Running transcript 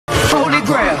the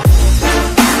ground.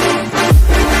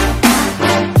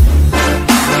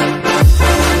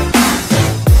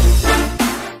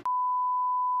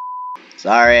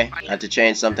 Sorry, I had to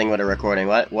change something with a recording.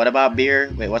 What about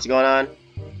beer? Wait, what's going on?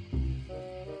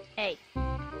 Hey.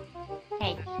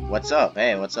 Hey. What's up?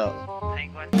 Hey, what's up?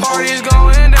 Party's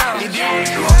going down.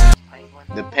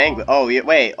 The penguin. Oh,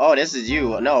 wait. Oh, this is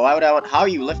you. No, why would I want? How are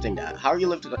you lifting that? How are you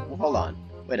lifting that? Hold on.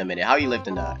 Wait a minute. How are you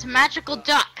lifting that? It's a magical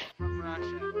duck.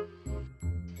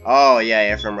 Oh, yeah,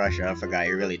 you're from Russia. I forgot.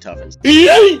 You're really tough. Cause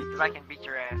I can beat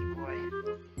your ass, boy.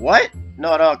 What?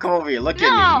 No, no, come over here. Look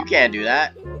at me. You can't do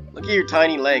that. Look at your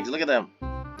tiny legs. Look at them.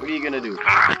 What are you gonna do?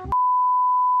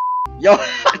 Yo,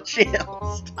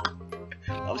 chill. Stop.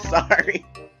 I'm sorry.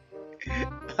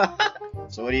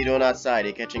 So what are you doing outside? Are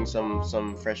you catching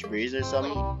some fresh breeze or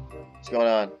something? What's going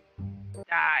on?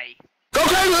 Die.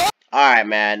 Alright,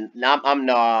 man. Nah, I'm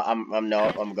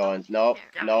going. Nope.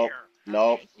 Nope.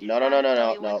 Nope. No.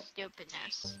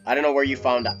 I don't know where you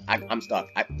found that. I'm stuck.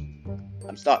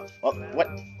 I'm stuck. Oh, what?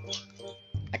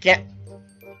 I can't.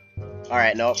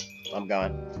 Alright, nope. I'm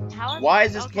gone. Why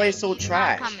is this place so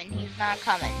trash? He's not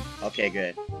coming. Okay,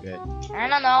 good. I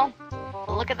don't know.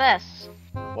 But look at this.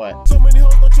 What?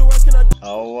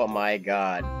 Oh my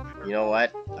god. You know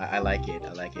what? I like it.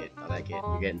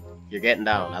 You're getting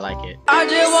down. I like it. I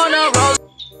just wanna roll.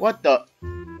 What the?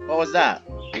 What was that?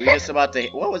 You just about to?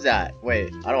 What was that?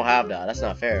 Wait, I don't have that. That's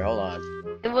not fair. Hold on.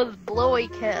 It was blowy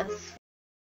kiss.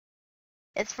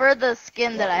 It's for the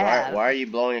skin that I have. Why are you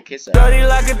blowing a kiss at? Dirty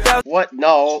like a What?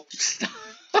 No.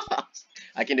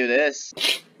 I can do this.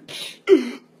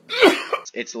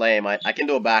 It's lame. I can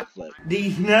do a backflip.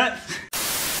 These nuts.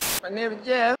 My name is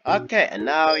Jeff. Okay, and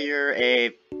now you're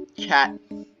a cat,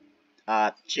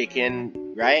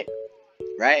 chicken, right?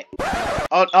 Right?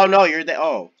 Oh no, you're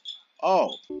the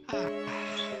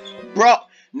bro,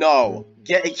 no,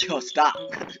 yo, stop.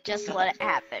 Just let it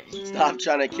happen. Stop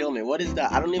trying to kill me. What is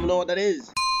that? I don't even know what that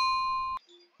is.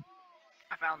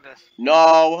 I found this.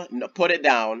 No, put it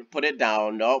down.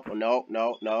 Nope.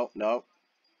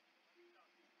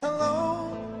 Hello.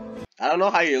 I don't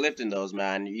know how you're lifting those,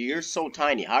 man. You're so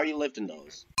tiny. How are you lifting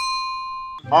those?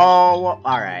 Oh,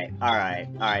 alright.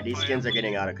 These skins are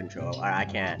getting out of control. Alright,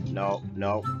 I can't. Nope.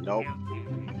 Okay,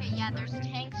 yeah, there's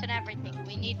tanks and everything.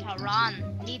 We need to run.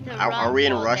 Are we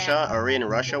in Russia? Are we in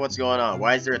Russia? What's going on?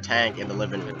 Why is there a tank in the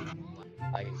living room?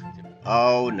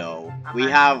 Oh no. We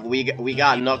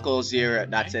got Knuckles here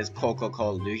that says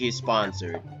Coca-Cola. Dude, he's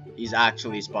sponsored. He's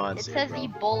actually sponsored. It says bro.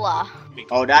 Ebola.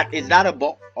 Oh, is that a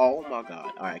oh my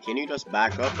god. Alright, can you just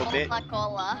back up a bit?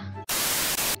 Coca-Cola.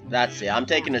 That's it. I'm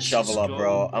taking a shovel up,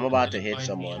 bro. I'm about to hit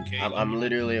someone. I'm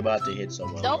literally about to hit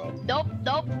someone, bro. Nope.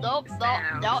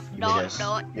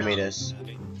 Give me this.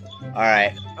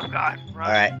 Alright. Oh god.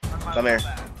 Alright. Come here.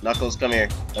 Knuckles, come here.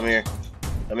 Come here.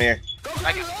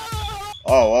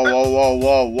 Oh,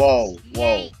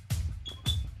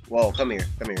 Whoa, come here.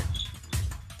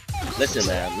 Listen,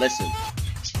 man, listen.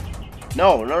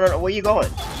 No, where are you going?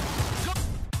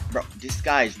 Bro, this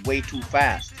guy is way too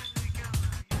fast.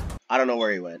 I don't know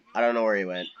where he went. Yo,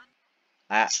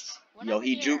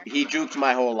 he juked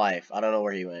my whole life. I don't know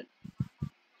where he went.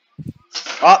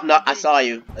 Oh, no, I saw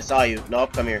you.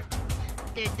 Nope, come here.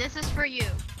 Dude, this is for you.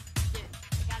 Dude,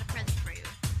 I got a present for you.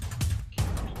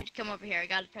 Dude, come over here. I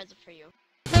got a present for you.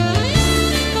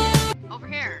 Over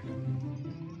here.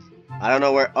 I don't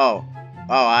know where. Oh,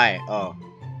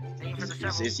 Is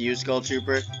this you, Skull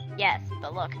Trooper? Yes,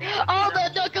 but look. Oh, the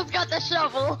Knuckles got the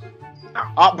shovel.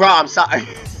 Oh, bro, I'm sorry.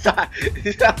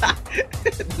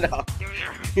 No,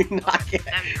 you're not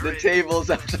getting. The tables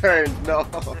have turned. No.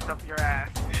 Lift up your ass.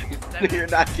 You're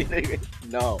not getting it.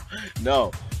 No,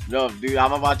 dude,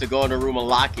 I'm about to go in the room and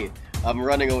lock it. I'm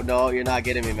running. No, you're not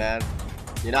getting me, man.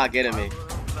 You're not getting me.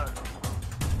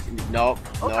 Nope.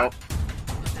 I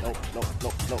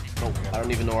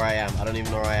don't even know where I am.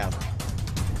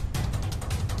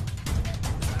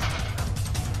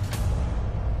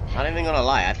 Not even gonna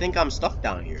lie. I think I'm stuck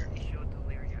down here.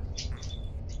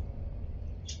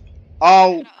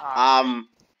 Oh,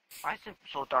 Why is it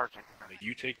so dark in here?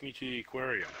 You take me to the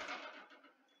aquarium.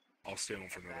 I'll stay home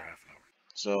for another half hour.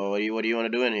 so what do you want to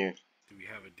do in here? Do we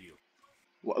have a deal?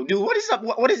 Dude, what is up?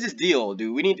 What is this deal,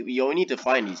 dude? We need to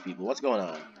find these people. What's going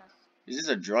on? Is this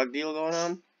a drug deal going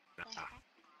on? Nah,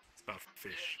 it's about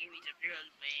fish.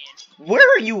 Where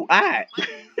are you at? What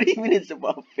do you mean it's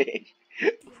about fish?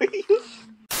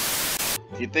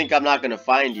 You think I'm not gonna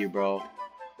find you, bro?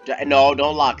 No,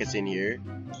 don't lock us in here.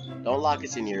 Don't lock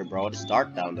us in here, bro. It's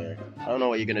dark down there. I don't know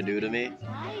what you're gonna do to me.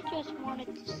 I just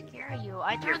wanted to scare you.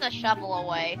 I threw the shovel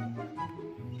away.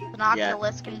 The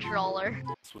Oculus controller.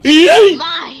 Mine!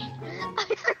 I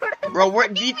threw it Bro,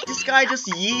 this guy just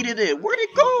yeeted it. Where'd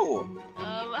it go?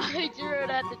 I threw it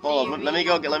at the TV. Hold on, let me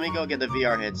go get the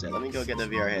VR headset. Let me go get the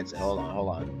VR headset. Hold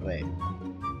on. Wait,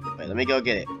 let me go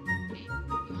get it.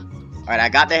 Alright, I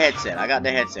got the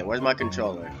headset. Where's my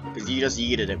controller? Cause you just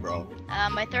yeeted it, bro.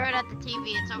 I threw it at the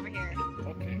TV. It's over here.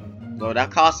 Okay. Bro, that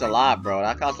costs a lot, bro.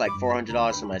 That costs like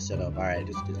 $400 for my setup. Alright,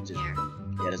 just Here.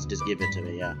 yeah, just give it to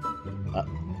me, yeah.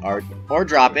 Or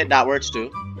drop it. That works too.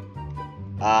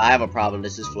 I have a problem.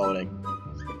 This is floating.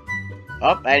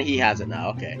 Oh, and he has it now.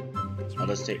 Okay. I'll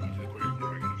just take.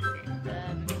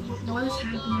 What is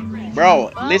happening right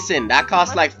Bro, listen. That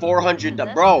costs like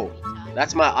 $400. Bro,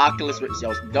 that's my Oculus Rift.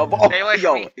 Yo, double. Oh, Stay away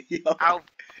from me.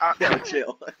 yo,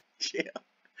 chill.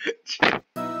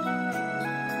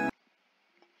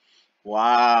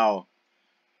 Wow.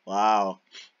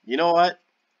 You know what,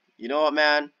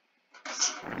 man?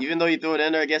 Even though you threw it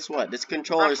in there, guess what? This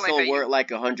controller is still worth like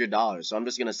 $100. So I'm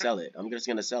just gonna sell it. Oh, I'm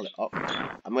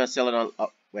gonna sell it on. Oh,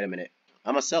 wait a minute.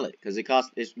 I'm gonna sell it because it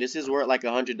costs. This is worth like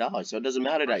 $100. So it doesn't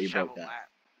matter that you broke that.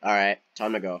 All right,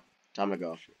 time to go.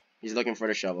 He's looking for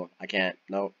the shovel. I can't.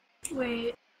 Nope.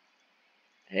 Wait.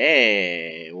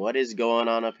 Hey, what is going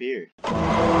on up here?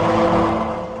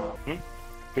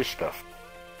 Fish stuff.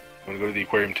 Wanna go to the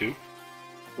aquarium too?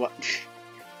 What?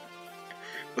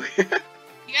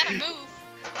 You gotta move.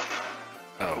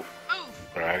 Oh. Move.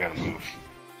 Alright, I gotta move.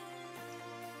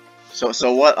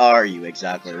 So what are you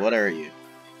exactly? What are you?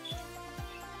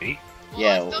 Me? Well,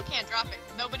 Yeah. I still can't drop it.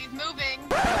 Nobody's moving.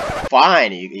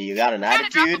 Fine. You got an Gotta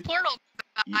drop a attitude. portal.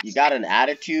 You got an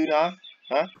attitude, huh?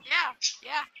 Yeah,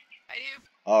 I do.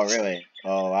 Oh really?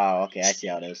 Oh wow. Okay, I see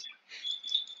how it is.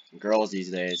 Girls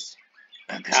these days.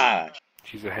 Oh, gosh.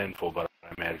 She's a handful, but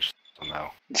I managed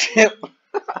somehow.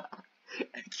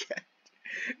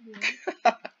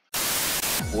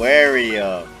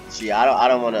 Aquarium. See, I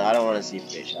don't wanna see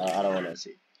fish. I don't wanna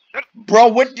see. Bro,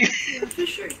 what do? Yeah,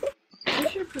 fish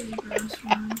are pretty gross,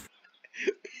 man.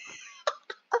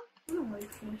 I don't like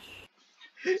fish.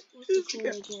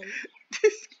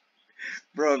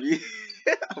 Bro,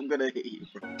 I'm gonna hit you,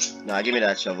 bro. Nah, give me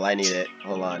that shovel. I need it.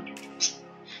 Hold on.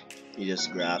 You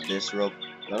just grab this rope.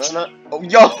 No. Oh,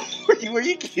 yo, where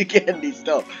you getting these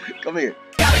stuff? Come here.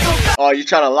 Oh, you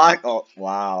trying to lock? Oh,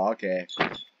 wow. Okay.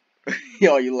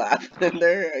 Yo, you laughing in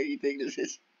there? You think this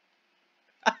is?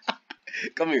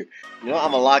 Come here. You know,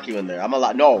 I'm gonna lock you in there.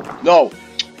 No.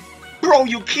 Bro,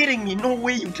 you kidding me? No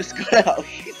way you just got out.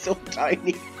 He's so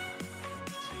tiny.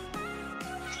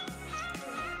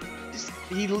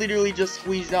 He literally just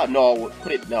squeezed out. No,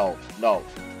 put it. No.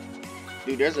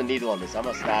 Dude, there's a needle on this. I'm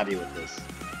gonna stab you with this.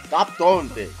 Stop throwing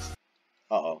things.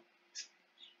 Uh-oh.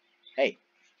 Hey.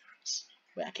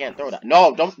 Wait, I can't throw that.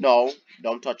 No,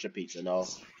 don't touch the pizza. No.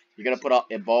 You're gonna put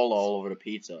Ebola all over the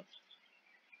pizza.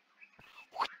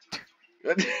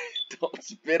 Don't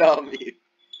spit on me.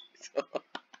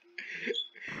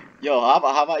 Yo, how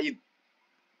about you?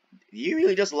 You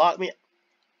really just lock me?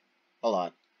 Hold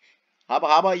on. How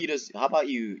about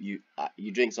you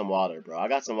drink some water, bro? I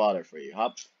got some water for you.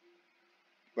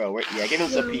 Bro, yeah, give him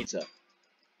some pizza.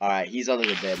 All right, he's under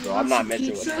the bed, bro. I'm not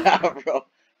messing with that, bro.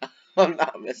 I'm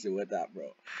not messing with that,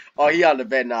 bro. Oh, he on the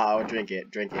bed now. Oh, drink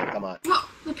it. Come on. Wow,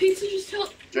 the pizza just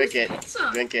helped. Drink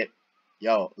it.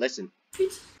 Yo, listen.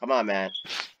 Pizza. Come on, man.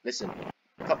 Listen.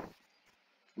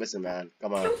 Listen, man.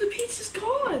 Come on. No, the pizza's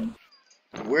gone.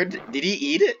 Where did he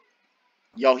eat it?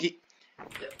 Yo, he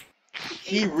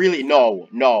really no.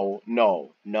 You're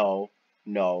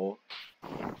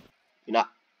not.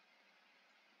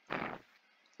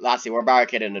 Lassie, we're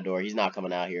barricading the door. He's not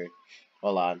coming out here.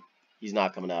 Hold on. He's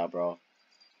not coming out, bro.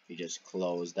 He just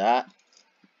closed that.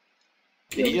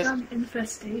 Did he just?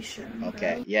 Infestation.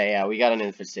 Okay. Bro. Yeah. We got an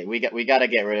infestation. We gotta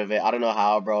get rid of it. I don't know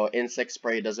how, bro. Insect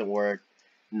spray doesn't work.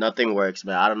 Nothing works,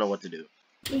 man. I don't know what to do.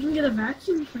 We can get a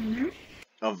vacuum cleaner.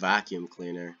 A vacuum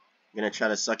cleaner. You gonna try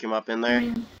to suck him up in there?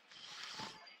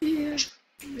 Yeah.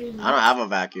 Really. I don't have a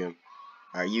vacuum.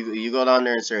 All right, you go down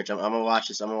there and search. I'm gonna watch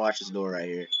this. I'm gonna watch this door right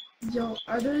here. Yo,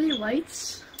 are there any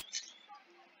lights?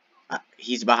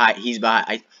 He's behind.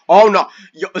 Oh no!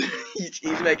 Yo,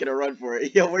 he's making a run for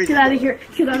it. Yo, where Get out of here!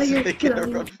 Get out of here! Get out of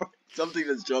here! Something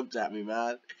just jumped at me,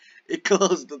 man. It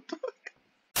closed the door.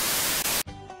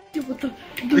 Dude, what the?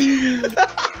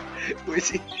 Where's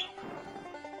he?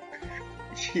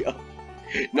 Yo.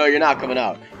 No, you're not coming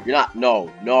out. You're not.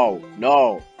 No.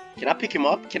 Can I pick him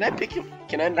up? Can I pick him?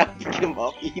 Can I not pick him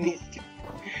up?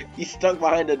 He's stuck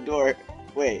behind the door.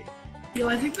 Wait. Yo,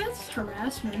 I think that's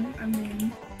harassment. I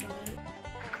mean.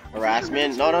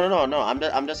 Harassment? No.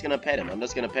 I'm just gonna pet him.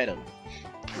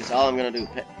 That's all I'm gonna do.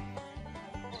 Pet.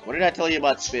 What did I tell you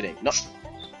about spitting? No.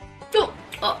 No.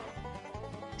 Oh.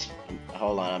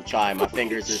 hold on. I'm trying. My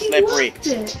fingers are He slippery locked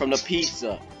it. from the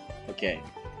pizza. Okay.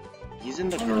 He's in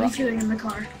the Oh, garage. he's getting in the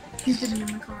car. He's getting in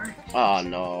the car. Oh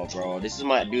no, bro. This is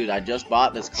my dude. I just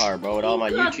bought this car, bro, with all my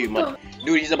God, YouTube what money.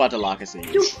 Dude, he's about to lock us in.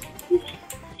 Dude,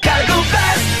 Gotta go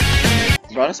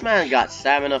fast. Bro, this man got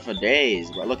stamina for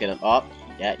days, bro. Look at him. Up.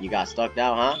 Yeah, you got stuck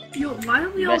down, huh? yo, why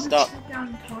don't we all Messed just up. sit down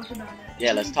and talk about it?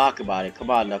 Yeah, let's talk about it. Come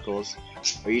on, Knuckles.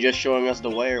 Are you just showing us the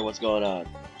way, or what's going on?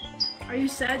 Are you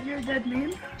sad you're a dead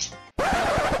man?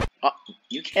 Oh,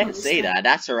 you can't say that.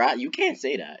 That's alright. You can't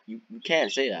say that. You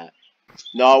can't say that.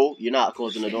 No, you're not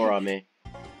closing the door on me.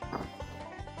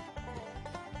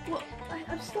 Well,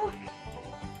 I'm stuck.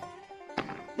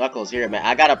 Knuckles, here, man.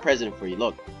 I got a present for you.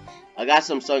 Look. I got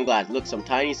some sunglasses. Look, some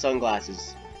tiny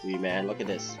sunglasses for you, man. Look at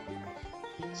this.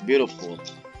 It's beautiful.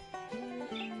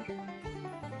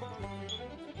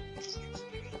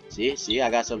 See, I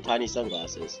got some tiny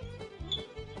sunglasses.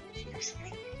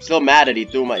 I'm still mad that he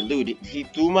threw my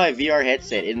VR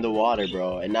headset in the water,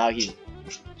 bro, and now he's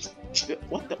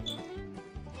what the?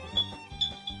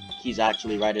 He's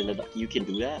actually right in the. You can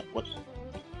do that? What?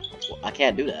 Well, I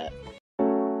can't do that.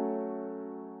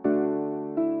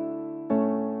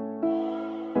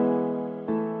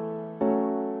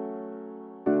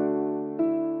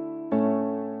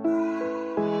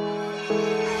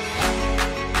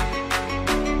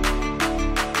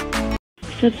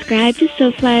 Subscribe to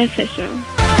SoFly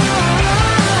Official.